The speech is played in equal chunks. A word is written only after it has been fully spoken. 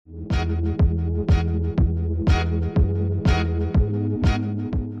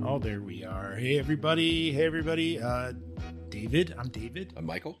Oh, there we are. Hey, everybody. Hey, everybody. David. I'm David. I'm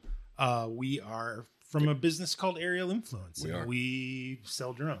Michael. We are from a business called Aerial Influence. We are. We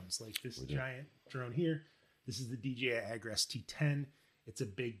sell drones like this giant drone here. This is the DJI Agras T10. It's a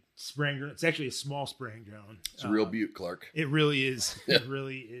big spraying drone. It's actually a small spraying drone. It's a real beaut, Clark. It really is. It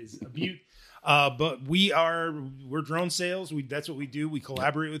really is a beaut. But we're drone sales. That's what we do. We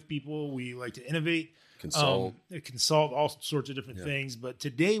collaborate with people. We like to innovate. Consult all sorts of different things. But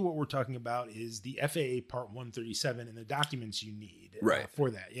today what we're talking about is the FAA Part 137 and the documents you need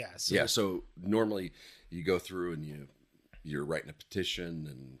for that. Yeah. So normally you go through and you're writing a petition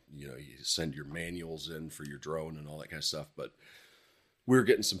and you send your manuals in for your drone and all that kind of stuff. But we're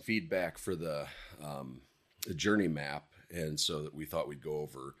getting some feedback for the journey map. And so that we thought we'd go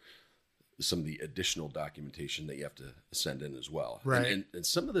over some of the additional documentation that you have to send in as well. Right. And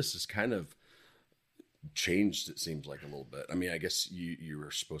some of this is kind of changed, it seems like, a little bit. I mean, I guess you were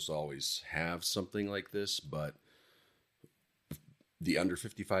supposed to always have something like this, but the under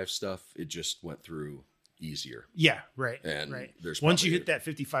 55 stuff, it just went through easier. Yeah, right. And right. There's once you hit that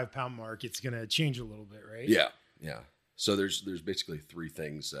 55-pound mark, it's going to change a little bit, right? Yeah. So there's basically three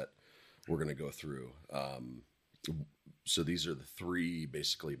things that we're going to go through. So these are the three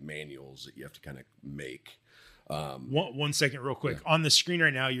basically manuals that you have to kind of make. One second real quick. On the screen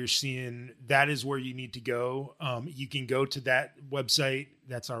right now, you're seeing that is where you need to go. You can go to that website.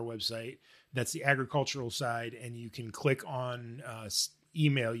 That's our website. That's the agricultural side. And you can click on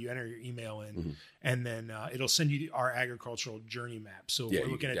email. You enter your email in, and then it'll send you our agricultural journey map. So we're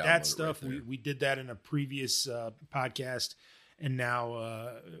looking at that stuff. Right, we did that in a previous podcast. And now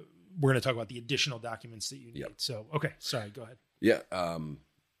we're going to talk about the additional documents that you need. Yep. So, okay. Sorry, go ahead. Yeah.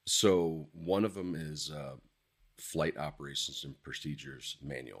 So one of them is Flight Operations and Procedures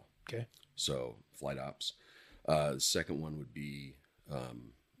Manual. Okay. So flight ops. The second one would be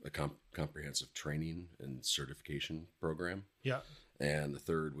a comprehensive training and certification program. Yeah. And the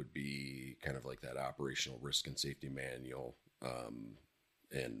third would be kind of like that operational risk and safety manual.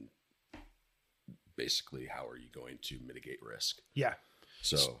 And basically, how are you going to mitigate risk? Yeah.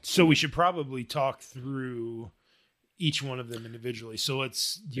 So we should probably talk through each one of them individually. So do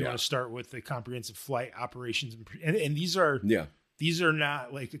you want to start with the comprehensive flight operations? And these are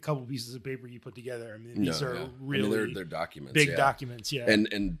not like a couple pieces of paper you put together. I mean, these are really they're documents, big documents. Yeah.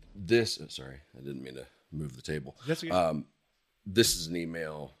 And this, sorry, I didn't mean to move the table. That's okay. This is an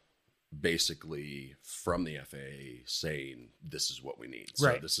email basically from the FAA saying this is what we need.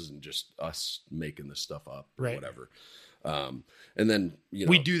 So this isn't just us making this stuff up or whatever. And then,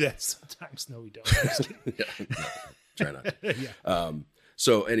 we do that sometimes. No, we don't. Try not to.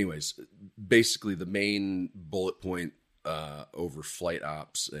 So anyways, basically the main bullet point over flight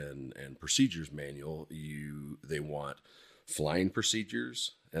ops and procedures manual, they want flying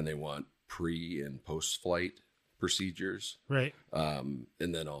procedures and they want pre and post flight procedures. Right. And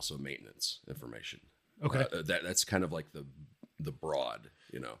then also maintenance information. Okay. That's kind of like the broad,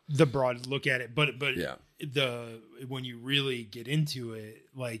 the broad look at it, but yeah, when you really get into it,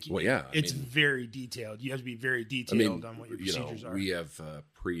 like, it's very detailed. You have to be very detailed on what your procedures are. We have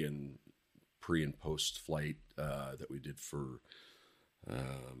pre and post flight that we did for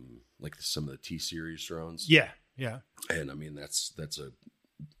like some of the T series drones. Yeah. And I mean that's a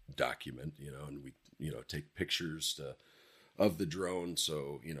document, and we take pictures of the drone.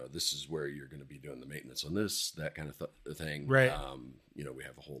 So, this is where you're going to be doing the maintenance on this, that kind of thing. Right. We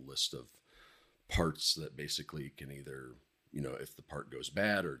have a whole list of parts that basically can either, if the part goes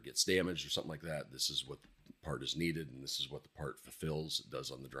bad or gets damaged or something like that, this is what the part is needed. And this is what the part fulfills, it does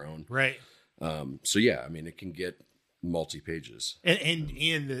on the drone. Right. So yeah, I mean, it can get multi-pages. And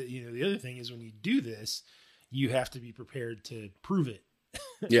the other thing is when you do this, you have to be prepared to prove it.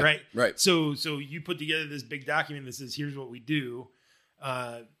 Yeah, right. So you put together this big document that says, here's what we do.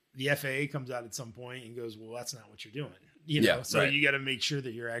 The FAA comes out at some point and goes, well, that's not what you're doing. You got to make sure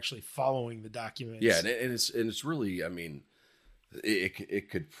that you're actually following the documents. Yeah. And it's really, I mean, it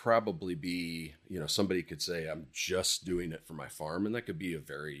could probably be, somebody could say, I'm just doing it for my farm. And that could be a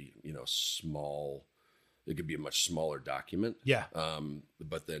very, small, it could be a much smaller document. Yeah.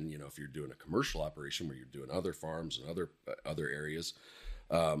 But then, if you're doing a commercial operation where you're doing other farms and other areas,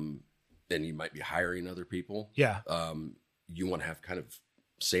 then you might be hiring other people. Yeah. You want to have kind of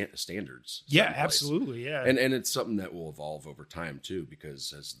standards. Yeah, absolutely. Yeah. And it's something that will evolve over time too,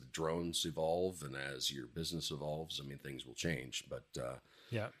 because as the drones evolve and as your business evolves, I mean, things will change, but,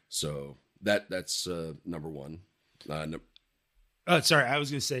 yeah. So that's, number one. Sorry, I was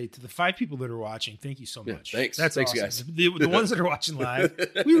going to say to the 5 people that are watching, thank you so much. Thanks. That's Thanks, awesome. guys. The ones that are watching live,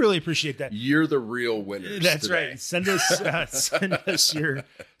 we really appreciate that. You're the real winners. That's today. right.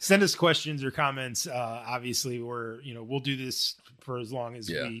 Send us questions or comments. Obviously, we'll do this for as long as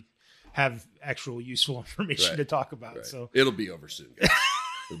we have actual useful information to talk about. Right. So it'll be over soon, guys.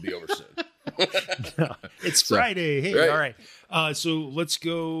 It'll be over soon. No, it's Friday. Hey, right. all right. So let's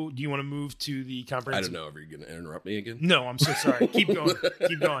go. Do you want to move to the I comprehensive? don't know. Are you going to interrupt me again? No, I'm so sorry. Keep going.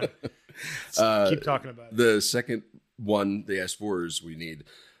 Keep going. Keep talking about it. The second one they asked for is we need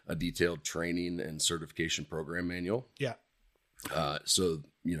a detailed training and certification program manual. Yeah. So,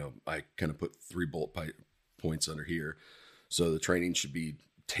 I kind of put 3 bullet points under here. So the training should be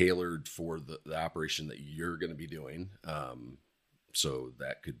tailored for the operation that you're going to be doing. So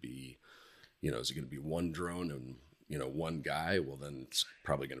that could be, is it going to be one drone and, one guy? Well, then it's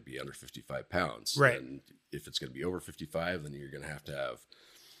probably going to be under 55 pounds. Right. And if it's going to be over 55, then you're going to have,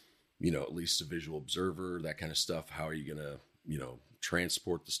 at least a visual observer, that kind of stuff. How are you going to,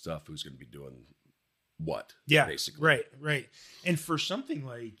 transport the stuff? Who's going to be doing what? Yeah. Basically. Right. And for something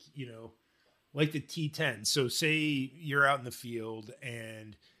like, like the T10. So say you're out in the field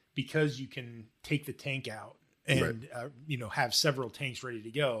and because you can take the tank out and, have several tanks ready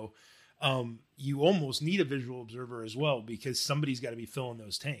to go, you almost need a visual observer as well because somebody's got to be filling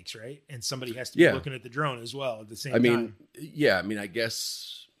those tanks, right? And somebody has to be looking at the drone as well at the same time. I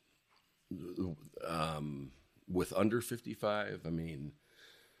guess with under 55,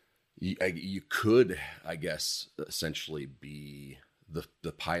 you could, I guess, essentially be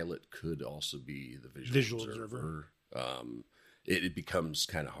the pilot could also be the visual observer. It becomes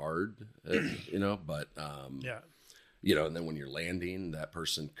kind of hard, but and then when you're landing, that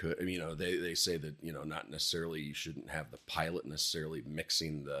person could, they say that, not necessarily, you shouldn't have the pilot necessarily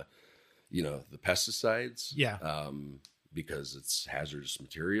mixing the pesticides. Yeah. Because it's hazardous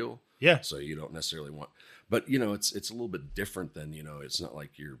material. Yeah. So you don't necessarily want, but it's a little bit different than, it's not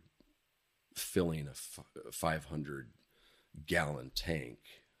like you're filling a 500 gallon tank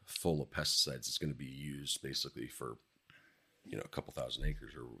full of pesticides. It's going to be used basically for, a couple thousand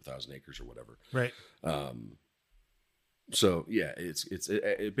acres or 1,000 acres or whatever. Right. So yeah,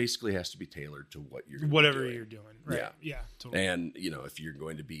 it basically has to be tailored to what you're you're doing. Right. Yeah. Yeah. Totally. And if you're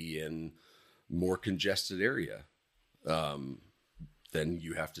going to be in more congested area, then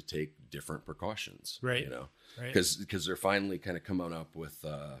you have to take different precautions. Right. Right. Because they're finally kind of coming up with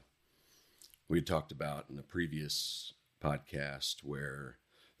we had talked about in a previous podcast where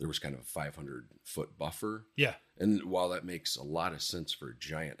there was kind of a 500-foot buffer. Yeah. And while that makes a lot of sense for a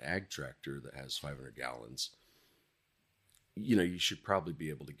giant ag tractor that has 500 gallons, you should probably be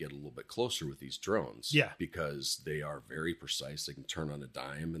able to get a little bit closer with these drones. Yeah. Because they are very precise. They can turn on a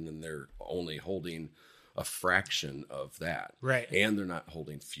dime, and then they're only holding a fraction of that. Right. And they're not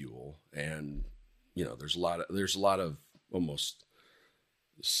holding fuel. And, there's a lot of almost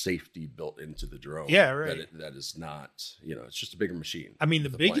safety built into the drone. Yeah, right. That is not, it's just a bigger machine.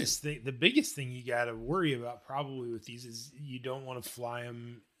 The biggest thing you got to worry about probably with these is you don't want to fly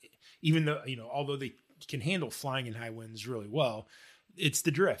them, even though, although they can handle flying in high winds really well, it's the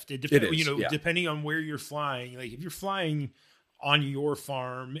drift. It depends, depending on where you're flying. Like if you're flying on your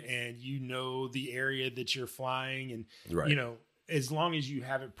farm and the area that you're flying and, right. As long as you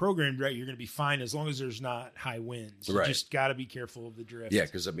have it programmed right, you're going to be fine as long as there's not high winds. You just got to be careful of the drift. Yeah,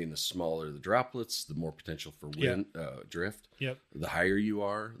 because the smaller the droplets, the more potential for wind drift. Yep. The higher you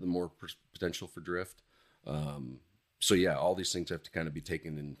are, the more potential for drift. So yeah, all these things have to kind of be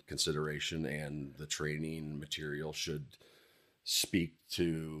taken in consideration, and the training material should speak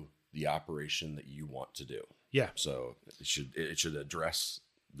to the operation that you want to do. Yeah. So it should address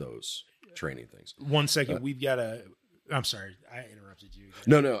those training things. 1 second, we've got I'm sorry, I interrupted you.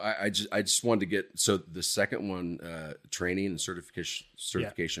 No, I just wanted to get, so the second one, training and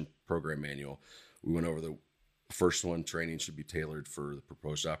certification program manual. We went over the first one. Training should be tailored for the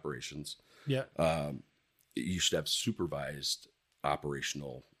proposed operations. Yeah. You should have supervised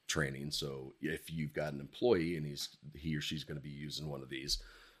operational training. So if you've got an employee and he or she's going to be using one of these,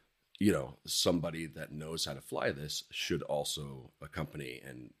 somebody that knows how to fly this should also accompany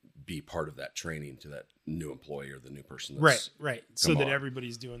and be part of that training to that new employee or the new person. That's right. So that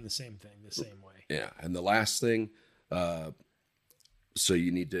everybody's doing the same thing the same way. Yeah. And the last thing, so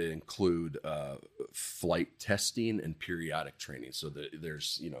you need to include flight testing and periodic training. So that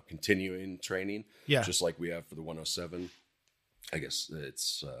there's, continuing training, just like we have for the 107. I guess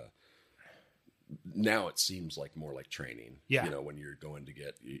it's, now it seems like more like training. Yeah. When you're going to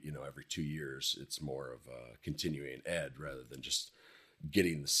get, every 2 years, it's more of a continuing ed rather than just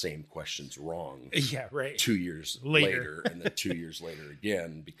getting the same questions wrong Yeah, right. 2 years later and then 2 years later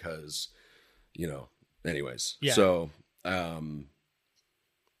again, because, anyways. Yeah. So,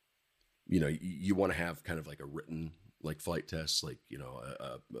 you want to have kind of like a written like flight test, like,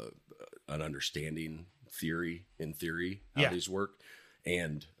 an understanding in theory, how these work,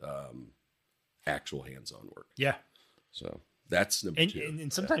 and actual hands-on work. Yeah. So that's number two.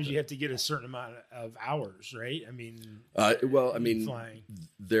 And sometimes you have to get a certain amount of hours, right? I mean, flying.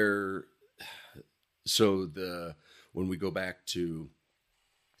 When we go back to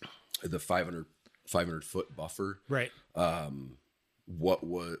the 500 foot buffer, right?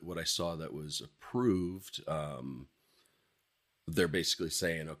 What I saw that was approved, they're basically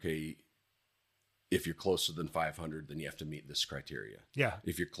saying, okay, if you're closer than 500, then you have to meet this criteria. Yeah.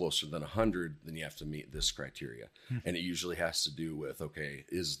 If you're close than 100, then you have to meet this criteria. And it usually has to do with, okay,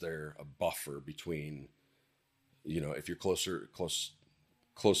 is there a buffer between, if you're close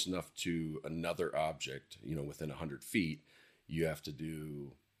enough to another object, within 100 feet, you have to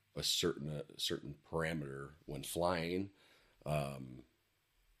do a certain parameter when flying.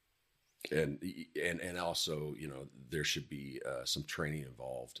 And also, there should be some training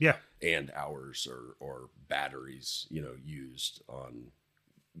involved, and hours or batteries, used on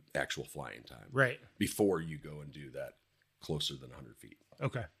actual flying time, right, before you go and do that closer than 100 feet.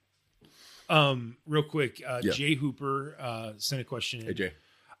 Okay. Real quick, Jay Hooper sent a question in. Hey, Jay.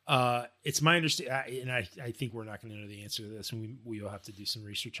 It's my understanding, and I think we're not going to know the answer to this, and we'll have to do some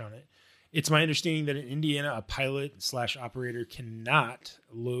research on it. It's my understanding that in Indiana, a pilot/operator cannot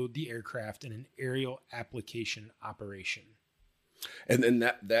load the aircraft in an aerial application operation. And then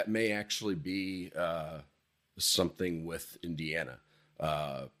that may actually be something with Indiana.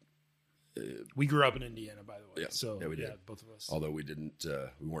 We grew up in Indiana, by the way. Yeah, so we did. Both of us. Although we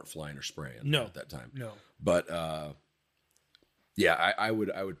weren't flying or spraying at that time. No. But I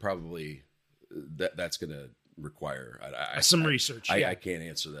would probably that's going to require some research. I can't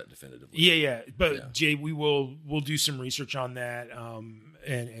answer that definitively. Yeah. But Jay, we'll do some research on that,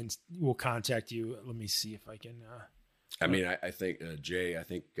 and we'll contact you. Let me see if I can. I think Jay. I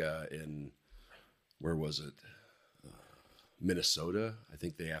think in where was it? Minnesota. I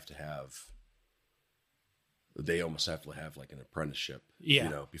think they have to have. They almost have to have like an apprenticeship.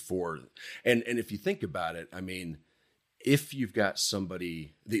 Yeah. Before, and if you think about it, if you've got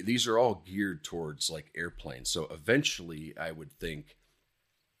somebody, these are all geared towards like airplanes. So eventually I would think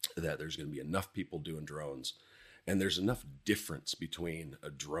that there's going to be enough people doing drones, and there's enough difference between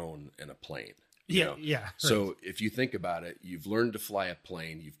a drone and a plane. Yeah. So right. If you think about it, you've learned to fly a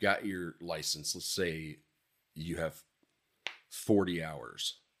plane, you've got your license. Let's say you have 40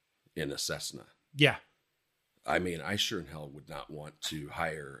 hours in a Cessna. Yeah. I sure in hell would not want to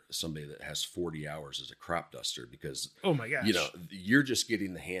hire somebody that has 40 hours as a crop duster, because, oh my gosh, you're just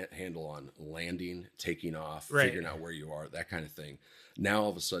getting the handle on landing, taking off, figuring out where you are, that kind of thing. Now,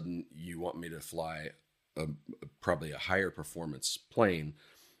 all of a sudden, you want me to fly probably a higher performance plane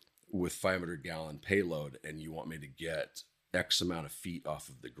with 500-gallon payload, and you want me to get X amount of feet off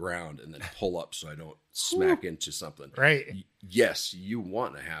of the ground and then pull up so I don't smack into something. Right. Yes, you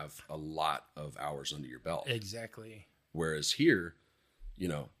want to have a lot of hours under your belt. Exactly. Whereas here,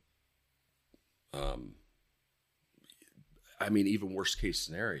 even worst case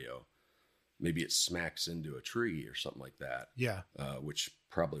scenario, maybe it smacks into a tree or something like that. Yeah. Which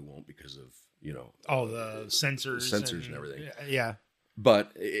probably won't, because of, all the sensors and everything. Yeah.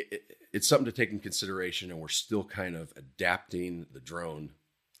 But it's something to take in consideration, and we're still kind of adapting the drone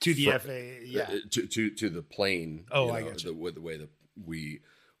to the FAA, to the plane. Oh, I got you. With the way that we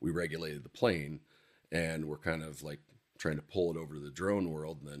regulated the plane, and we're kind of like trying to pull it over to the drone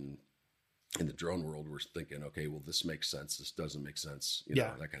world. And then in the drone world, we're thinking, okay, well, this makes sense, this doesn't make sense,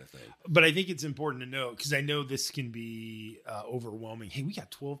 that kind of thing. But I think it's important to know, because I know this can be overwhelming. Hey, we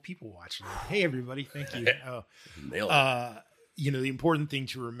got 12 people watching. Hey, everybody, thank you. Nailed it. The important thing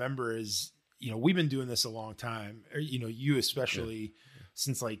to remember is, we've been doing this a long time. You especially,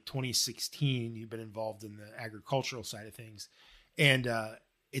 since like 2016, you've been involved in the agricultural side of things, and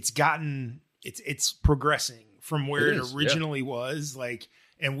it's progressing from where it originally was.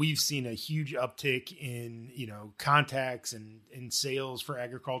 And we've seen a huge uptick in, contacts and sales for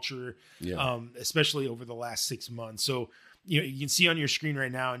agriculture, especially over the last 6 months. So, you can see on your screen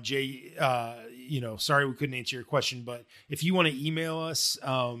right now, and Jay, sorry we couldn't answer your question, but if you want to email us,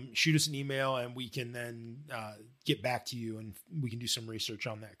 shoot us an email, and we can then get back to you, and we can do some research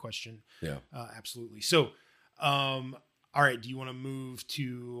on that question. Yeah, absolutely. So, all right, do you want to move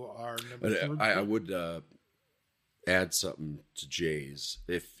to our number? I would add something to Jay's.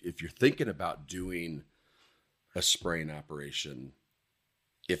 If you're thinking about doing a spraying operation,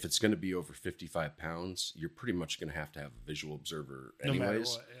 if it's going to be over 55 pounds, you're pretty much going to have a visual observer No matter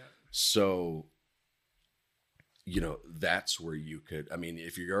anyways. what, yeah. So, that's where you could, I mean,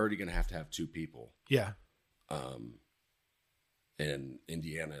 if you're already going to have 2 people, Yeah. and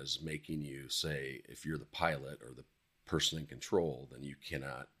Indiana is making you say, if you're the pilot or the person in control, then you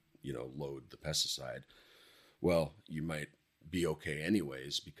cannot, load the pesticide. Well, you might be okay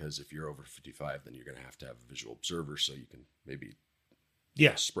anyways, because if you're over 55, then you're going to have a visual observer, so you can maybe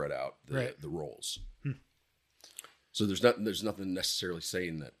spread out the roles. So there's nothing necessarily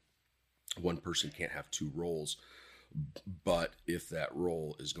saying that one person can't have 2 roles, but if that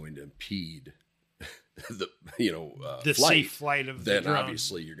role is going to impede the the flight, safe flight of then the drone.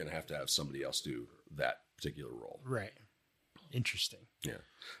 obviously you're going to have somebody else do that particular role. Right. Interesting.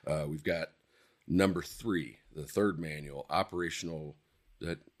 Yeah. We've got number 3, the third manual, operational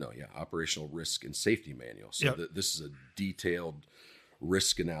risk and safety manual. So this is a detailed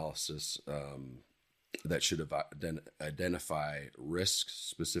risk analysis that should identify risks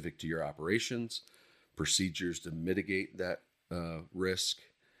specific to your operations, procedures to mitigate that risk,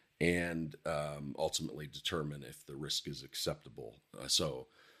 and ultimately determine if the risk is acceptable. So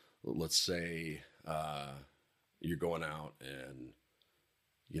let's say you're going out and,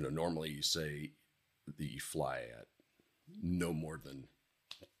 normally you say that you fly at no more than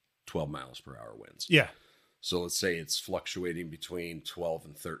 12 miles per hour winds. Yeah. So let's say it's fluctuating between 12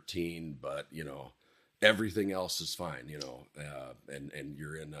 and 13, but, everything else is fine, and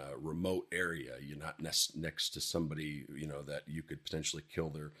you're in a remote area. You're not next to somebody, that you could potentially kill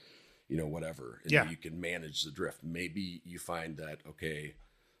their, whatever. And you can manage the drift. Maybe you find that, okay,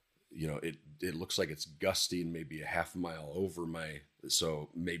 it looks like it's gusting maybe a half a mile over so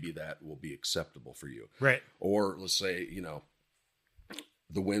maybe that will be acceptable for you. Right. Or let's say,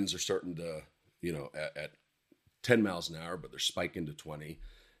 the winds are starting to, at 10 miles an hour, but they're spiking to 20.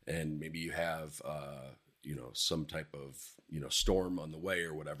 And maybe you have, some type of, storm on the way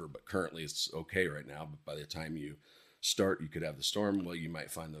or whatever, but currently it's okay right now. But by the time you start, you could have the storm. Well, you might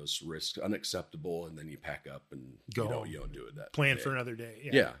find those risks unacceptable, and then you pack up and Go you home. don't do it that Plan day. for another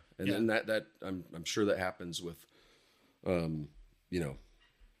day. Yeah. And then that I'm sure that happens with,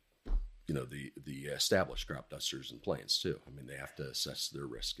 the established crop dusters and planes too. I mean, they have to assess their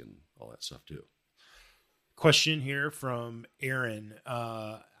risk and all that stuff too. Question here from Aaron.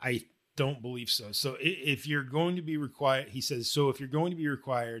 I don't believe so. So if you're going to be required, he says, so if you're going to be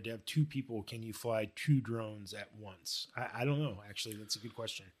required to have 2 people, can you fly 2 drones at once? I don't know. Actually, that's a good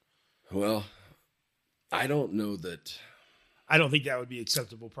question. Well, I don't know that. I don't think that would be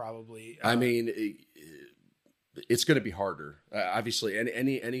acceptable. Probably. I mean, it's going to be harder. Obviously,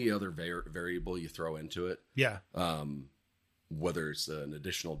 any other variable you throw into it. Yeah. Whether it's an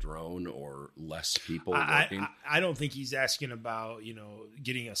additional drone or less people working. I don't think he's asking about,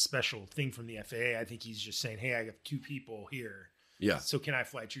 getting a special thing from the FAA. I think he's just saying, hey, I got 2 people here. Yeah. So can I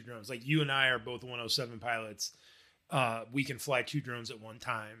fly 2 drones? Like you and I are both 107 pilots. We can fly 2 drones at one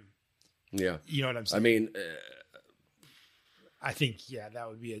time. Yeah. You know what I'm saying? I mean, I think, that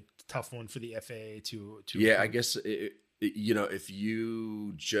would be a tough one for the FAA to yeah, approve. I guess, if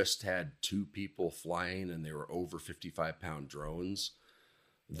you just had 2 people flying and they were over 55-pound drones,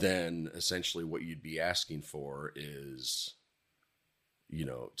 then essentially what you'd be asking for is,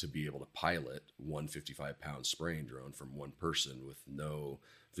 to be able to pilot one 55-pound spraying drone from one person with no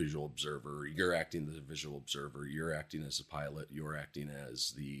visual observer. You're acting as a visual observer. You're acting as a pilot. You're acting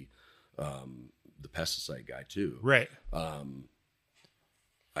as the pesticide guy too. Right.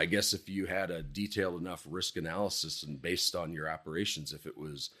 I guess if you had a detailed enough risk analysis and based on your operations, if it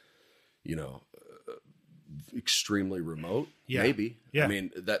was, extremely remote, maybe. Yeah. I mean,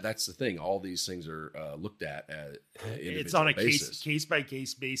 that's the thing. All these things are looked at It's on a basis. case by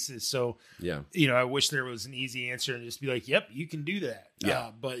case basis. So, Yeah. I wish there was an easy answer and just be like, yep, you can do that.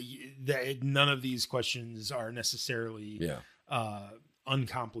 Yeah. But none of these questions are necessarily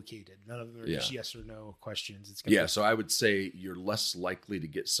uncomplicated. None of them are just yes or no questions. It's gonna So I would say you're less likely to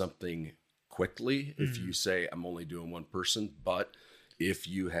get something quickly if you say I'm only doing one person. But if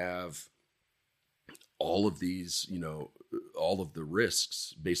you have all of these, all of the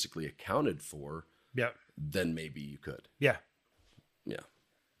risks basically accounted for, then maybe you could. Yeah. Yeah.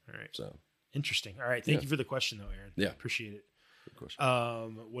 All right. So interesting. All right. Thank you for the question though, Aaron. Yeah. Appreciate it. good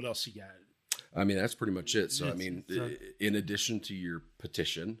question. What else you got? I mean, that's pretty much it. So, in addition to your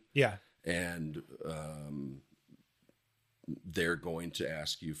petition, and they're going to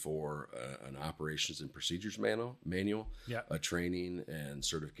ask you for an operations and procedures manual, a training and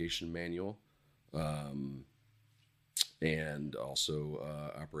certification manual, and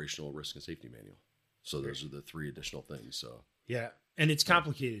also operational risk and safety manual. So those are the 3 additional things. So yeah. And it's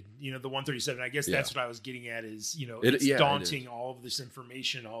complicated, the 137. I guess that's what I was getting at is, it's daunting, all of this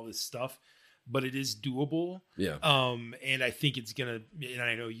information, all this stuff, but it is doable. Yeah. And I think it's going to, and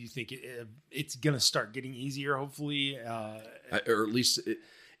I know you think it's going to start getting easier, hopefully. Or at least,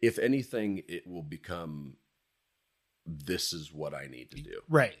 if anything, it will become, this is what I need to do.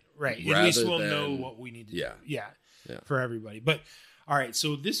 Right. At least we'll know what we need to do. Yeah. For everybody. But all right.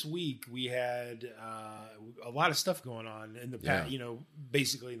 So this week we had a lot of stuff going on in the past,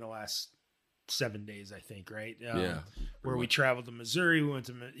 basically in the last 7 days, I think, right? Where we traveled to Missouri, we went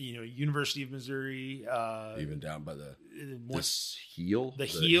to, University of Missouri. Even down by the heel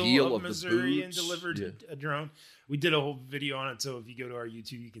of Missouri, and delivered a drone. We did a whole video on it. So if you go to our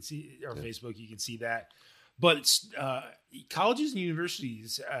YouTube, you can see, or Facebook, you can see that. But it's, colleges and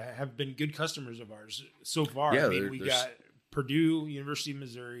universities have been good customers of ours so far. Yeah, I mean, we got Purdue, University of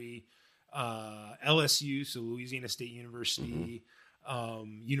Missouri, LSU, so Louisiana State University,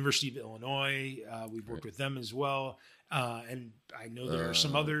 University of Illinois. We've worked with them as well. And I know there are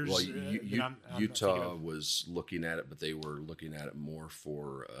some others. Well, Utah was looking at it, but they were looking at it more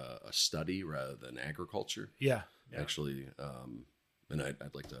for a study rather than agriculture. Yeah. Actually, and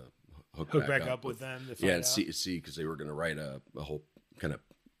I'd like to hook back up with them. To find and see, because they were going to write a whole kind of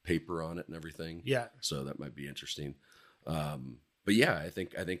paper on it and everything. Yeah. So that might be interesting. But yeah, I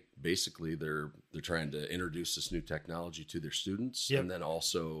think basically they're trying to introduce this new technology to their students, and then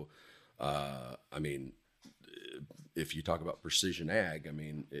also, I mean, if you talk about precision ag, I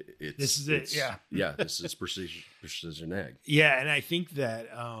mean, this is it. Yeah, this is precision ag. Yeah, and I think that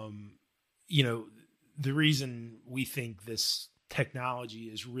the reason we think this technology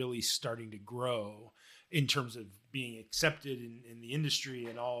is really starting to grow in terms of being accepted in the industry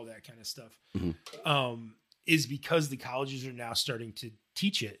and all of that kind of stuff. Is because the colleges are now starting to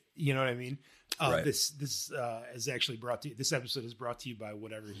teach it. You know what I mean? Right. This is actually this episode is brought to you by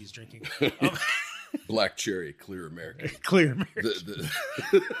whatever he's drinking. Black Cherry, Clear American. Clear American.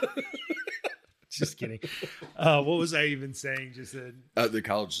 Just kidding. What was I even saying? Just the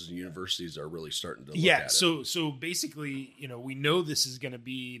colleges and universities are really starting to look at it. So basically, we know this is going to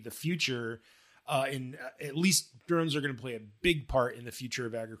be the future. In at least drones are going to play a big part in the future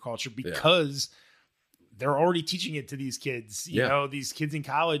of agriculture because they're already teaching it to these kids. You know, these kids in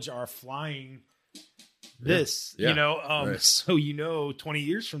college are flying this. Right. So 20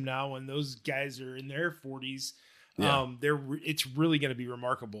 years from now, when those guys are in their 40s, it's really going to be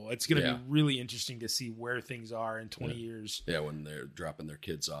remarkable. It's going to be really interesting to see where things are in 20 years. Yeah, when they're dropping their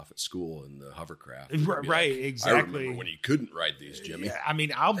kids off at school in the hovercraft. Right, exactly. I remember when you couldn't ride these, Jimmy. Yeah, I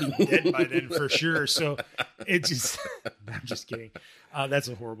mean, I'll be dead by then for sure. So it just, I'm just kidding. That's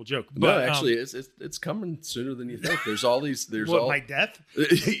a horrible joke. But, no, actually, it's coming sooner than you think. There's all these. My death?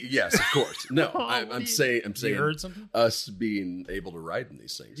 Yes, of course. No, I'm saying. You heard something? Us being able to ride in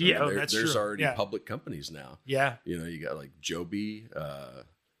these things. Yeah, that's there's true. already public companies now. Yeah, you got like Joby,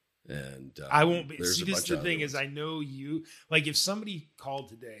 and I won't be. See, this is the thing is, I know you. Like, if somebody called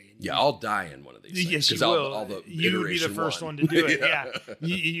today, I'll die in one of these. Yes, you will. You would be the first one to do it.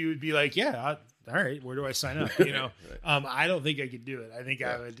 You would be like, all right, where do I sign up? Right. I don't think I could do it. I think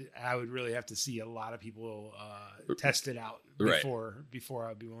I would really have to see a lot of people test it out before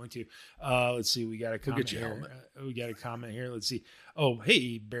I'd be willing to. Let's see. We got a comment here. Let's see. Oh,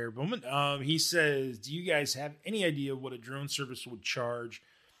 hey, Bear Bowman. He says, do you guys have any idea what a drone service would charge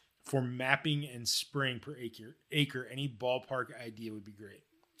for mapping and spraying per acre? Any ballpark idea would be great.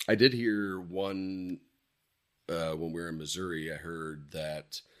 I did hear one when we were in Missouri. I heard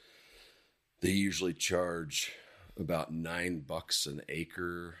that they usually charge about $9 an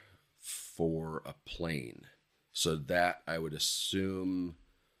acre for a plane. So that, I would assume,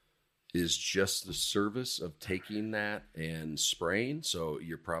 is just the service of taking that and spraying. So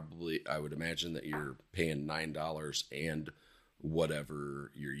I would imagine that you're paying $9 and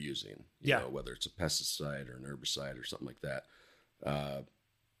whatever you're using. You know, whether it's a pesticide or an herbicide or something like that.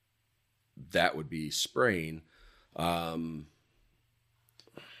 That would be spraying.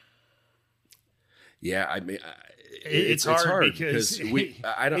 Yeah, I mean, it's hard because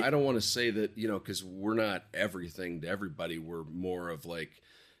I don't want to say that, because we're not everything to everybody. We're more of like,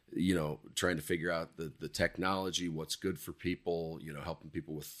 trying to figure out the technology, what's good for people, helping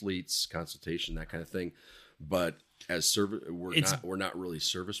people with fleets, consultation, that kind of thing. But as service, we're not really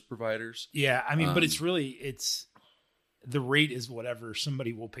service providers. Yeah, I mean, but it's the rate is whatever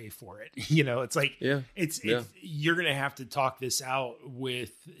somebody will pay for it. It's like, it's you're going to have to talk this out with,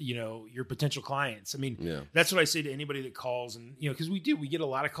 your potential clients. I mean, that's what I say to anybody that calls and, cause we get a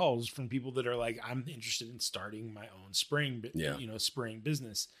lot of calls from people that are like, I'm interested in starting my own spraying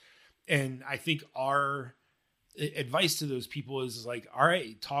business. And I think our advice to those people is like, all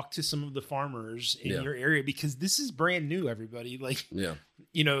right, talk to some of the farmers in your area, because this is brand new, everybody. Like,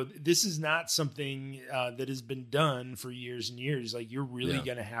 this is not something that has been done for years and years. Like, you're really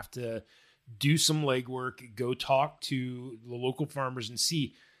going to have to do some legwork, go talk to the local farmers and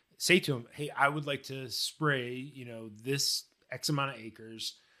say to them, hey, I would like to spray, this X amount of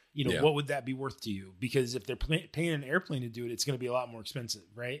acres. What would that be worth to you? Because if they're paying an airplane to do it, it's going to be a lot more expensive,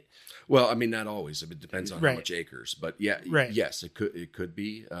 right? Well, I mean, not always. It depends on how much acres, but yes, it could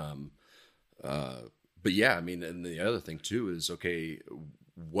be. But yeah, I mean, and the other thing too is, okay,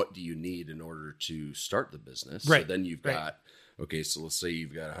 what do you need in order to start the business? Right. So then you've got, okay, so let's say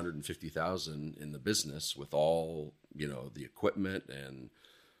you've got 150,000 in the business with all, the equipment and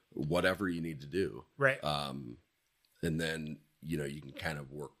whatever you need to do. Right. And then, you can kind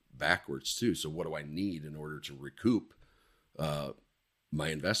of work backwards too. So what do I need in order to recoup my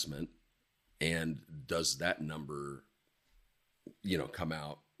investment? And does that number, come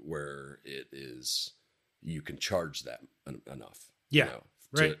out where it is, you can charge that enough,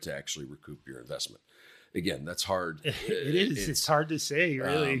 to actually recoup your investment? Again, that's hard. It is. It's hard to say,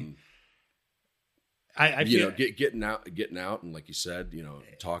 really. I feel getting out, and like you said,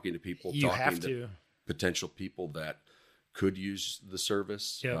 talking to people, to potential people that could use the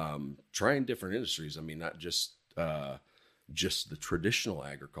service, trying different industries. I mean, not just the traditional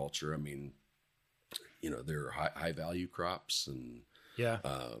agriculture. I mean, there are high value crops, and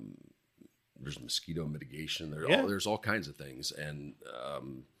there's mosquito mitigation. There's all kinds of things, and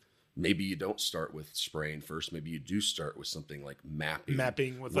maybe you don't start with spraying first. Maybe you do start with something like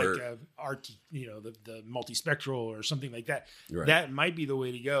mapping with like a RT, the multispectral or something like that. Right. That might be the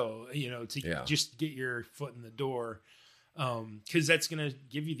way to go, to just get your foot in the door. Cause that's going to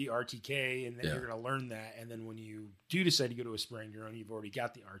give you the RTK, and then you're going to learn that. And then when you do decide to go to a spraying drone, you've already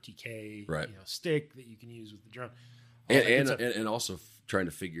got the RTK stick that you can use with the drone. And also trying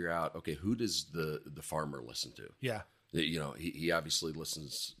to figure out, okay, who does the farmer listen to? Yeah. He obviously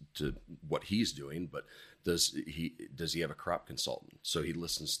listens to what he's doing, but does he have a crop consultant? So he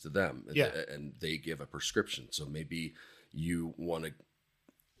listens to them, and they give a prescription. So maybe you want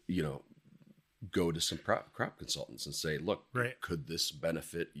to, go to some crop consultants and say, look, could this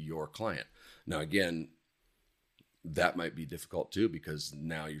benefit your client? Now, again, that might be difficult too, because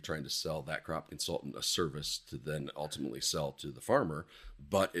now you're trying to sell that crop consultant a service to then ultimately sell to the farmer.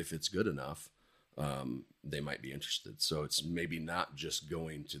 But if it's good enough, they might be interested. So it's maybe not just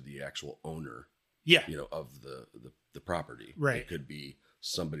going to the actual owner, of the property. Right. It could be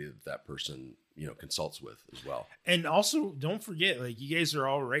somebody that person, consults with as well. And also don't forget, like, you guys are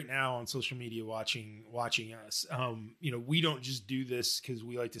all right now on social media watching us. We don't just do this because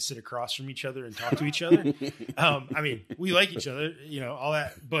we like to sit across from each other and talk to each other. I mean, we like each other, all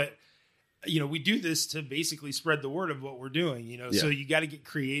that, but we do this to basically spread the word of what we're doing, so you got to get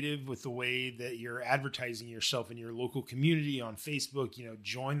creative with the way that you're advertising yourself in your local community on Facebook,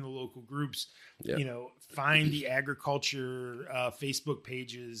 join the local groups, find the agriculture, Facebook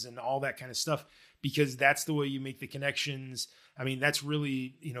pages and all that kind of stuff, because that's the way you make the connections. I mean, that's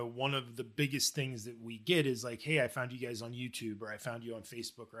really, one of the biggest things that we get is like, hey, I found you guys on YouTube, or I found you on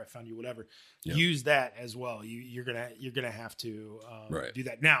Facebook, or I found you whatever. Use that as well. You're going to have to do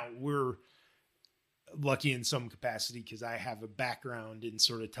that. Now, we're lucky in some capacity because I have a background in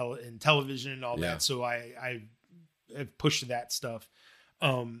sort of in television and all that. So I have pushed that stuff.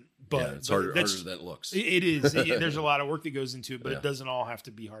 But it's harder than it looks. It is. There's a lot of work that goes into it, but it doesn't all have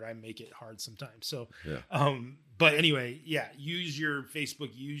to be hard. I make it hard sometimes. So, but anyway, use your Facebook,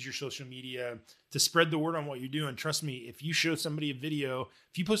 use your social media to spread the word on what you're doing. Trust me, if you show somebody a video,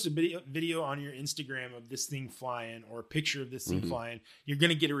 if you post a video on your Instagram of this thing flying, or a picture of this thing flying, you're going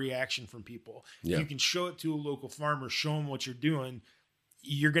to get a reaction from people. If you can show it to a local farmer, show them what you're doing,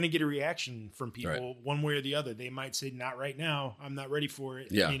 you're going to get a reaction from people one way or the other. They might say, not right now, I'm not ready for it.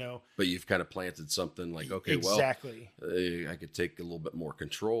 But you've kind of planted something like, okay, exactly. I could take a little bit more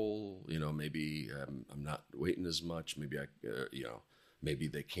control, maybe I'm not waiting as much. Maybe maybe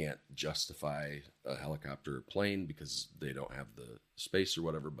they can't justify a helicopter or plane because they don't have the space or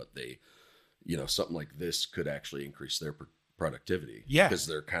whatever, but they, something like this could actually increase their productivity. Because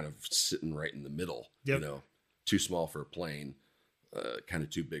they're kind of sitting right in the middle, too small for a plane, kind of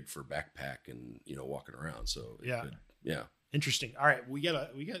too big for a backpack and, walking around. So interesting. All right. We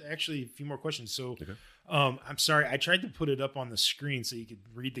got actually a few more questions. So, I'm sorry. I tried to put it up on the screen so you could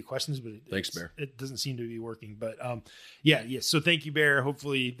read the questions, but thanks, Bear. It doesn't seem to be working, but, So thank you, Bear.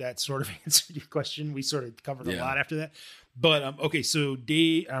 Hopefully that sort of answered your question. We sort of covered a lot after that, but, okay. So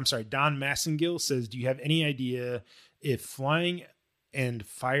Don Massengill says, do you have any idea if flying and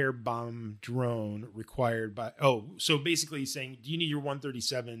firebomb drone required by. So basically he's saying, do you need your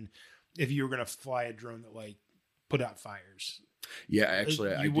 137 if you were going to fly a drone that like put out fires? Yeah,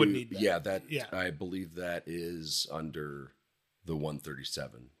 actually, I would do. need that. Yeah, I believe that is under the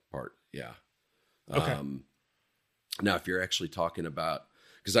 137 part. Yeah. Okay. Now, if you're actually talking about,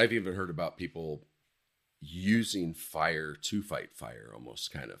 because I've even heard about people using fire to fight fire,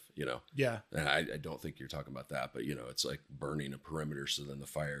 almost kind of, Yeah. And I don't think you're talking about that, but it's like burning a perimeter, so then the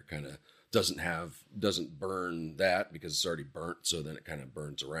fire kind of doesn't burn that because it's already burnt, so then it kind of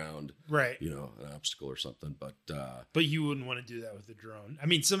burns around, Right. an obstacle or something. But you wouldn't want to do that with a drone. I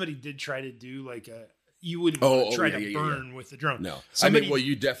mean, somebody did try to do like you wouldn't want to try to burn with the drone. No. Somebody,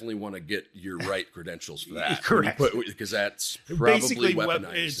 you definitely want to get your right credentials for that. Correct. Because that's probably basically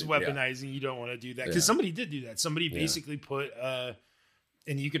weaponizing. It's weaponizing. Yeah. You don't want to do that because somebody did do that. Somebody basically put,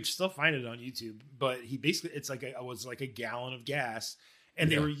 and you could still find it on YouTube, but it's like it was like a gallon of gas,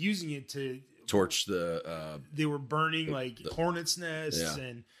 and they were using it to torch the. They were burning the hornets' nests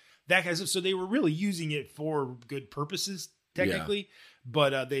and that kind of stuff. So they were really using it for good purposes, technically.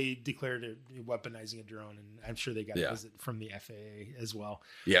 But they declared it weaponizing a drone, and I'm sure they got a visit from the FAA as well.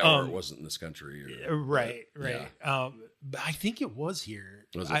 Yeah, or it wasn't in this country. Right. Yeah. But I think it was here.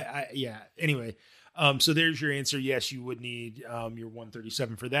 Was it? Yeah. Anyway, so there's your answer. Yes, you would need your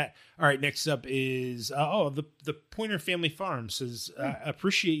 137 for that. All right. Next up is the Pointer Family Farm says,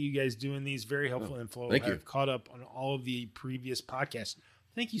 appreciate you guys doing these. Very helpful info. Thank you. I've caught up on all of the previous podcasts.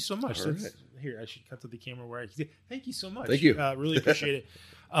 Thank you so much. Right. Here, I should cut to the camera where I can see. Thank you so much. Thank you. Really appreciate it.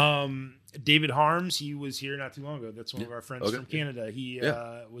 David Harms, he was here not too long ago. That's one of our friends from Canada. He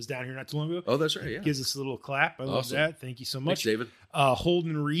was down here not too long ago. Oh, that's right. Yeah. Gives us a little clap. I love that. Thank you so much. Thanks, David.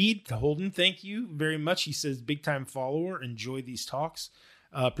 Holden Reed. Holden, thank you very much. He says, big time follower. Enjoy these talks.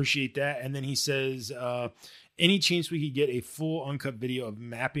 Appreciate that. And then he says, any chance we could get a full uncut video of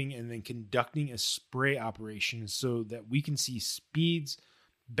mapping and then conducting a spray operation so that we can see speeds,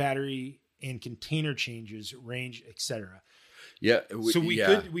 battery and container changes, range, etc. Yeah.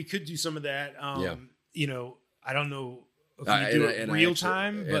 We could do some of that. I don't know if we do it real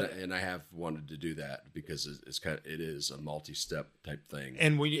time, but I have wanted to do that because it is a multi-step type thing.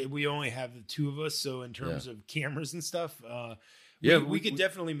 And we only have the two of us. So in terms of cameras and stuff, we could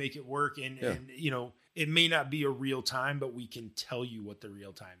definitely make it work. And it may not be a real time, but we can tell you what the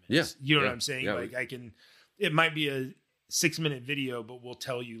real time is. Yeah. You know what I'm saying? Yeah, it might be a 6-minute video, but we'll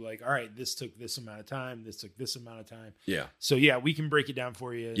tell you all right, this took this amount of time. This took this amount of time. Yeah. So we can break it down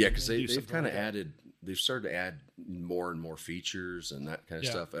for you. Yeah. Cause they've kind of they've started to add more and more features and that kind of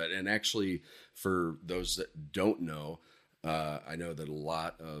stuff. And actually for those that don't know, I know that a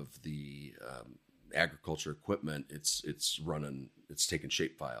lot of the, agriculture equipment, it's taking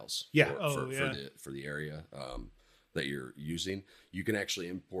shape files for the area, that you're using. You can actually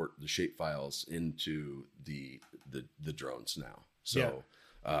import the shape files into the drones now. So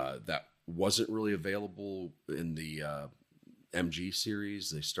that wasn't really available in the MG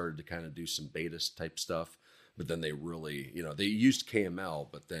series. They started to kind of do some beta type stuff, but then they really, they used KML,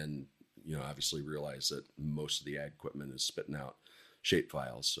 but then, obviously realized that most of the ag equipment is spitting out shape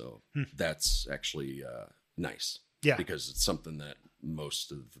files. So that's actually nice. Yeah. Because it's something that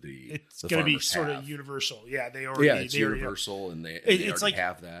most of it's going to be sort of universal. Yeah. It's universal and they already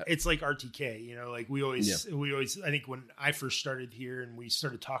have that. It's like RTK, we always, I think when I first started here and we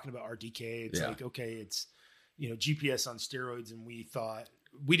started talking about RTK, it's like, okay, it's, GPS on steroids. And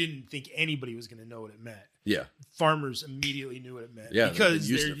we didn't think anybody was going to know what it meant. Yeah. Farmers immediately knew what it meant because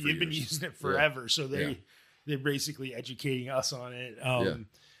they've been using it forever. So they're basically educating us on it.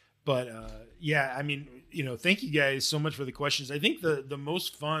 But I mean, thank you guys so much for the questions. I think the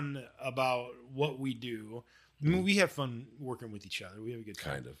most fun about what we do, I mean, we have fun working with each other. We have a good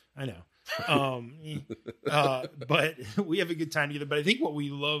time. Kind of. I know. But we have a good time together. But I think what we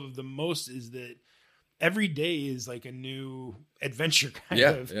love the most is that every day is like a new adventure kind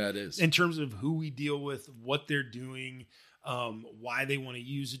of. Yeah, it is. In terms of who we deal with, what they're doing, why they want to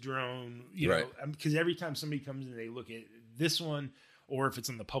use a drone, know, because every time somebody comes in, they look at this one, or if it's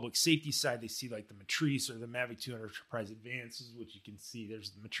on the public safety side, they see like the Matrice or the Mavic 200 Enterprise Advances, which you can see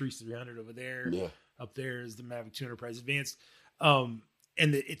there's the Matrice 300 over there. Yeah. Up there is the Mavic 200 Enterprise Advanced. And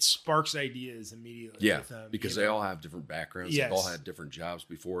it sparks ideas immediately. Yeah, with them, because they all have different backgrounds. Yes. They've all had different jobs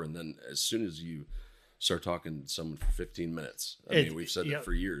before. And then as soon as you start talking to someone for 15 minutes, I mean, we've said it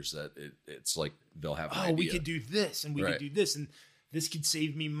for years that it's like they'll have an idea. We could do this and we could do this. And this could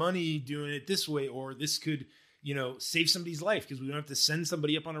save me money doing it this way. Or this could save somebody's life because we don't have to send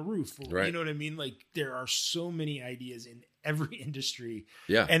somebody up on a roof. Or, Right. You know what I mean? Like there are so many ideas in every industry.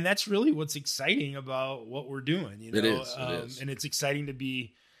 Yeah. And that's really what's exciting about what we're doing. It is. And it's exciting to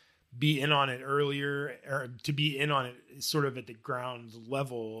be in on it earlier, or to be in on it sort of at the ground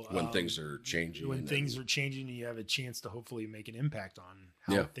level. When things are changing. When things are changing, you have a chance to hopefully make an impact on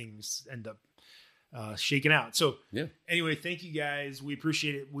how things end up shaking out. So anyway, thank you guys. We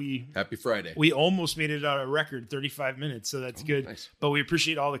appreciate it. Happy Friday. We almost made it out a record 35 minutes. So that's good. Nice. But we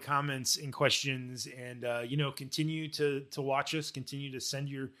appreciate all the comments and questions, and, continue to watch us, continue to send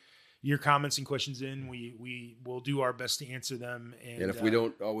your comments and questions in. We will do our best to answer them. And if we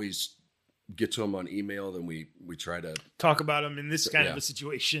don't always get to them on email, then we try to talk about them in this kind of a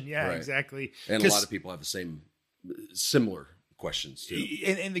situation. Yeah, Right. Exactly. And a lot of people have the similar questions too.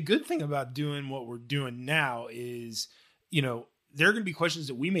 And the good thing about doing what we're doing now is, there are going to be questions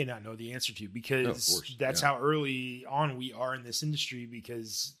that we may not know the answer to, because that's how early on we are in this industry,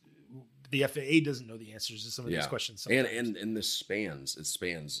 because the FAA doesn't know the answers to some of these questions. Sometimes. And this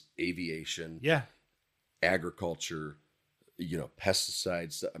spans aviation, agriculture,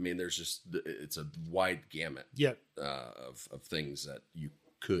 pesticides. I mean, it's a wide gamut of things that you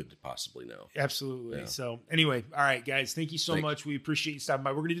could possibly know. Absolutely. Yeah. So anyway, all right, guys, thank you so much. We appreciate you stopping by.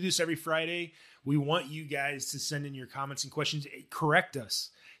 We're going to do this every Friday. We want you guys to send in your comments and questions. Correct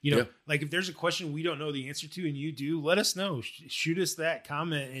us. Like if there's a question we don't know the answer to and you do, let us know. Shoot us that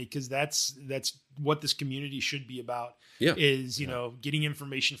comment, because that's what this community should be about. Is getting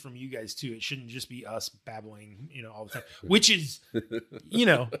information from you guys too. It shouldn't just be us babbling, all the time, which is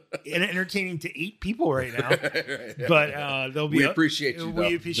entertaining to 8 people right now. But they'll be. We appreciate you.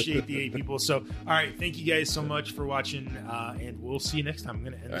 We appreciate the 8 people. So all right, thank you guys so much for watching, and we'll see you next time. I'm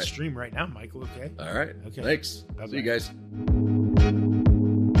going to end the stream right now, Michael. Okay. All right. Okay. Thanks. Bye-bye. See you guys.